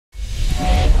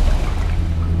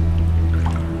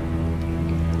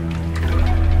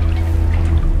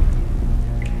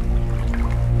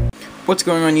What's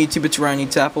going on YouTube? It's Ryan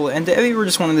Apple, and if you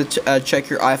just wanted to check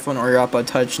your iPhone or your iPod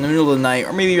Touch in the middle of the night,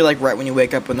 or maybe you're like right when you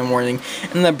wake up in the morning,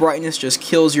 and the brightness just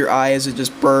kills your eyes, it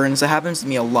just burns. It happens to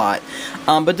me a lot.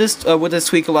 But this, what this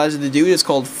tweak allows you to do is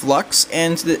called f.lux,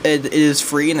 and it is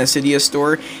free in the Cydia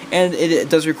store, and it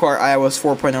does require iOS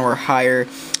 4.0 or higher.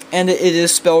 And it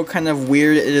is spelled kind of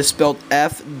weird. It is spelled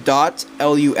f.lux,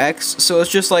 so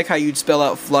it's just like how you'd spell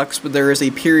out flux, but there is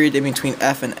a period in between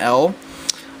F and L.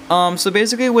 So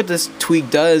basically what this tweak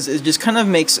does is just kind of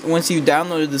makes, once you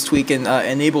downloaded this tweak and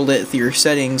enabled it through your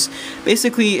settings,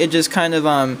 basically it just kind of,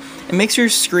 it makes your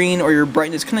screen or your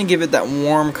brightness kind of give it that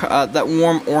warm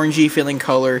orangey feeling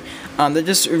color that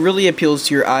just really appeals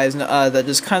to your eyes, that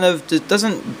just kind of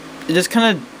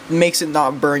makes it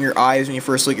not burn your eyes when you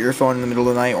first look at your phone in the middle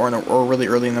of the night or really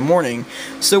early in the morning.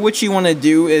 So what you want to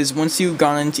do is, once you've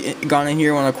gone in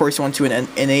here, and of course you want to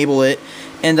enable it,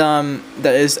 and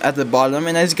that is at the bottom,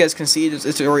 and as you guys can see,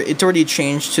 it's already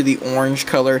changed to the orange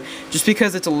color, just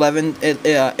because it's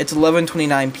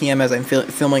 11:29 p.m. as I'm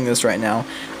filming this right now.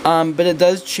 But it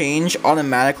does change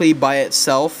automatically by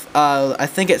itself. I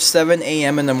think at 7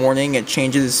 a.m. in the morning it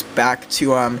changes back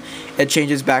to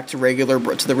the regular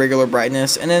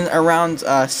brightness, and then around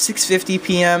 6:50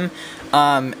 p.m.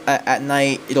 At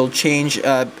night it'll change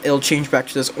back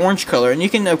to this orange color, and you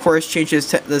can of course change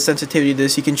the sensitivity of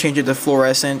this. You can change it to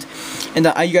fluorescent, and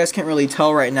you guys can't really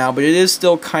tell right now, but it is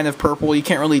still kind of purple. You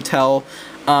can't really tell,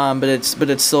 but it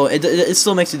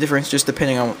still makes a difference just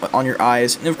depending on your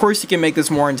eyes. And of course you can make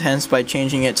this more intense by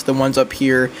changing it to the ones up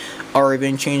here, or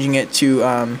even changing it to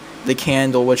the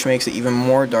candle, which makes it even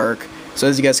more dark. So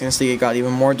as you guys can see, it got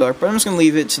even more dark, but I'm just going to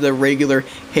leave it to the regular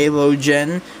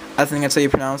halogen, I think that's how you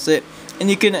pronounce it. And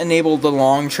you can enable the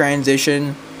long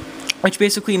transition, which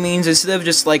basically means instead of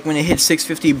just like when it hits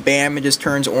 650, bam, it just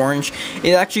turns orange.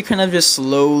 It actually kind of just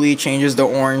slowly changes the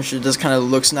orange. It just kind of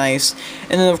looks nice.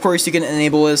 And then of course you can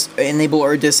enable it, or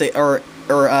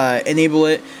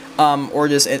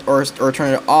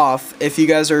turn it off if you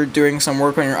guys are doing some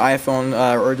work on your iPhone,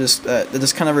 or just that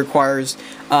just kind of requires,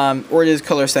 or it is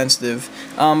color sensitive.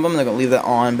 I'm not gonna leave that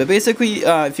on, but basically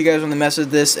if you guys want to mess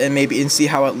with this and see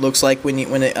how it looks like when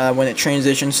it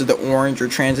transitions to the orange or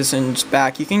transitions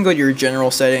back, you can go to your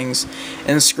general settings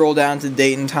and scroll down to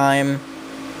date and time,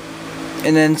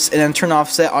 and then turn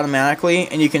off set automatically,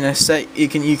 and you can set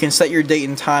your date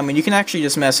and time, and you can actually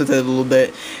just mess with it a little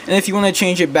bit. And if you want to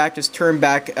change it back, just turn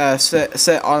back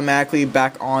set automatically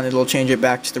back on. It'll change it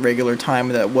back to the regular time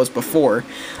that it was before.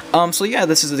 So yeah,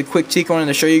 this is a quick tweak I wanted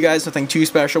to show you guys. Nothing too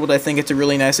special, but I think it's a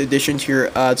really nice addition to your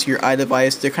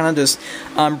iDevice to kind of just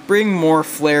bring more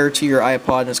flair to your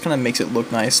iPod, and it kind of makes it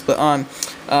look nice. But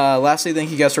lastly,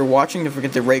 thank you guys for watching. Don't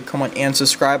forget to rate, comment, and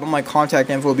subscribe. All my contact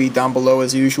info will be down below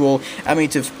as usual. Add me on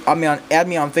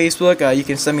Facebook. You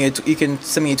can send me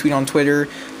a tweet on Twitter,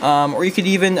 or you could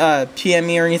even PM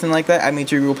me or anything like that. Add me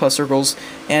to your Google Plus circles.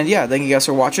 And yeah, thank you guys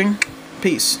for watching.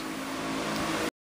 Peace.